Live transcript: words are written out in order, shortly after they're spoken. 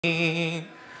Sing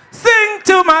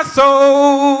to my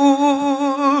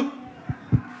soul and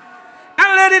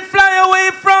let it fly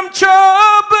away from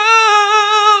trouble.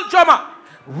 Drummer.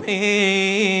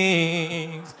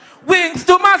 Wings, wings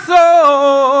to my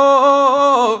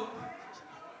soul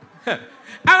and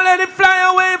let it fly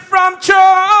away from troubles.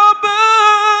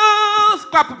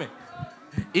 Clap me.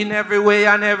 In every way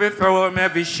and every form,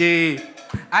 every shape,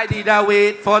 I did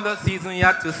wait for the season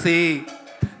yet to see.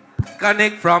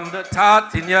 Connect from the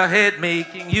thoughts in your head,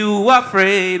 making you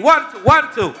afraid. One, two,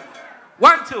 one, two,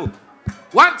 one, two,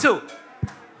 one, two.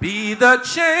 Be the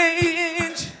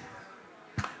change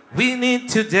we need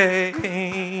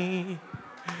today,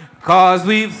 'cause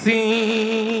we've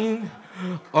seen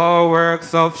our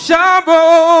works of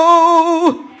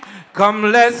Shabba.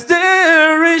 Come, let's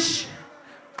cherish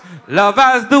love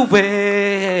as the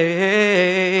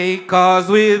way, 'cause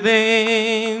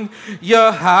within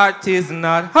your heart is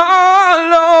not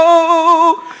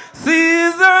hollow.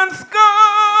 Seasons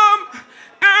come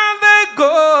and they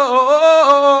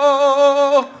go.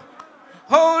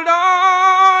 Hold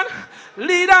on,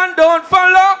 lead and don't follow.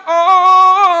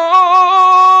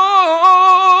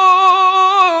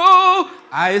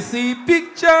 I see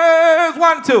pictures,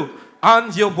 one, two,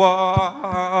 on your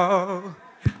wall.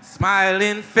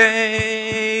 Smiling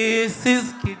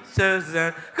faces, kisses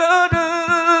and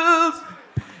cuddles.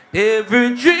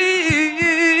 Every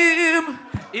dream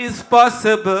is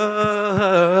possible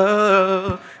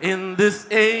in this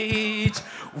age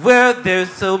where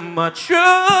there's so much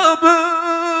trouble.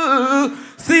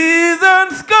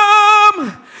 Seasons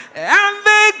come and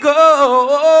they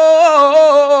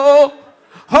go.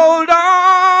 Hold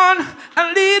on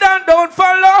and lead and don't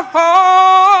follow.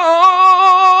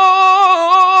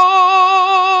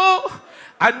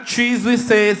 And trees we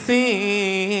say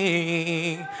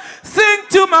sing, sing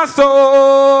to my soul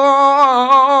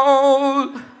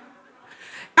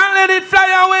and let it fly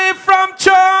away from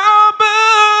trouble.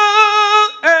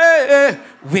 Hey,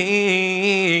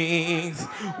 wings,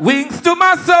 wings to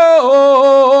my soul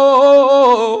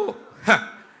and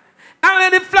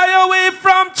let it fly away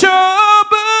from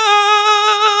trouble.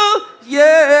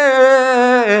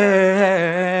 Yeah.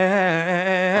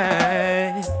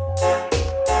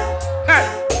 Hey.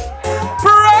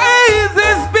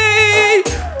 Praises be,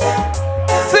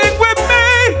 sing with me,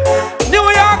 New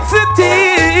York City.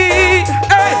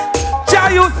 Hey, Jah,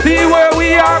 you see where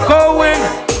we are going.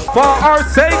 For our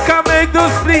sake, I make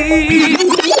this plea.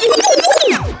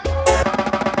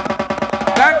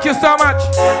 Thank you so much.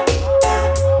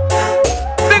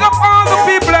 Big up all the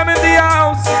people I'm in the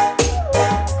house.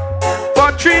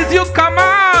 For trees you come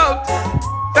out.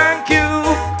 Thank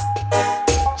you.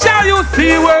 Shall you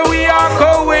see where we are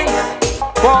going?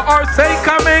 For our sake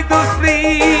I make this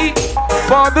plea.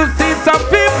 For the seeds of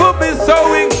people be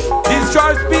sowing,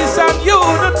 destroys peace and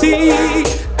unity.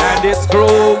 And it's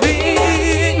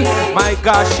growing, my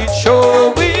gosh, it's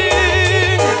showing.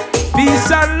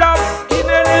 Peace and love in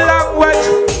any language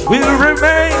will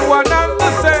remain one and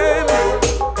the same.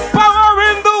 Power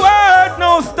in the word,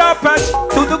 no stoppage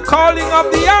to the calling of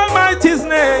the Almighty's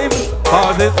name.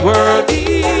 'Cause it's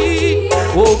worthy,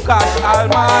 oh gosh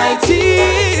almighty.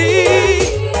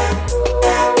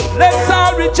 Let's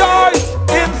all rejoice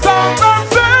in song and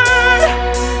say,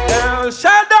 El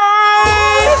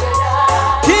Shaddai,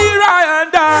 here I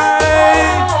and I,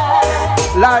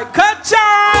 like a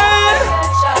child.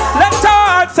 Let our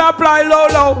hearts apply low,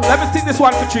 low. Let me sing this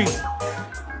one for trees.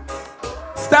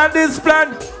 Stand this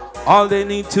plan. All they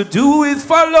need to do is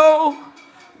follow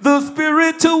the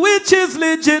spirit to which is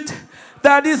legit.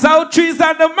 That is how trees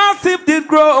and the massive did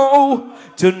grow.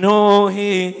 To know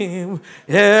him,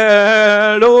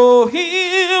 Elohim.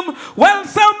 Well,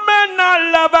 some men are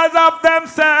lovers of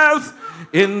themselves.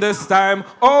 In this time,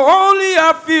 only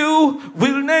a few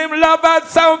will name love as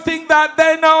something that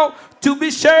they know, to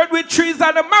be shared with trees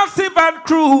and a massive and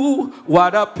crew.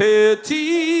 What a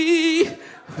pity,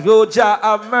 oh Jah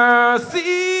have mercy.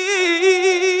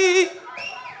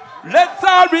 Let's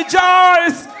all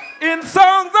rejoice in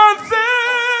songs and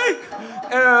sing,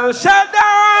 El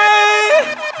Shaddai,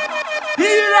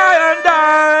 here I and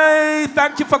I.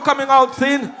 Thank you for coming out,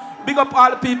 sin. Big up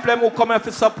all the people who come here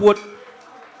for support.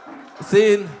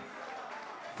 Sin,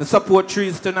 the support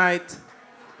trees tonight.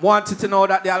 Want you to know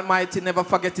that the Almighty never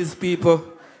forget his people.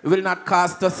 He will not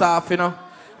cast us off, you know.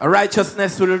 A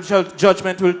righteousness will,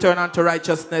 judgment will turn onto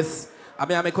righteousness. I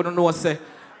mean, I couldn't know, say,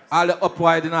 all the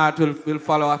upward in heart will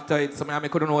follow after it. So I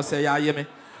couldn't know, say, yeah, hear me.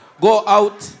 Go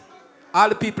out. All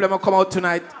the people that come out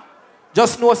tonight.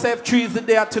 Just know, say, if trees are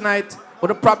there tonight, but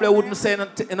the probably wouldn't say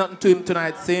nothing to him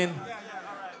tonight, saying.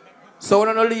 So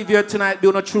when I leave here tonight, be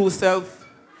on a true self.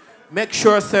 Make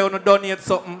sure say you donate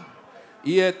something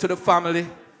here to the family.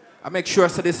 And make sure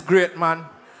say this great man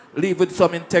leave with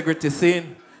some integrity,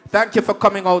 saying, thank you for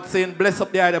coming out, saying, bless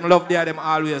up the item, love the item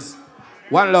always.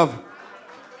 One love.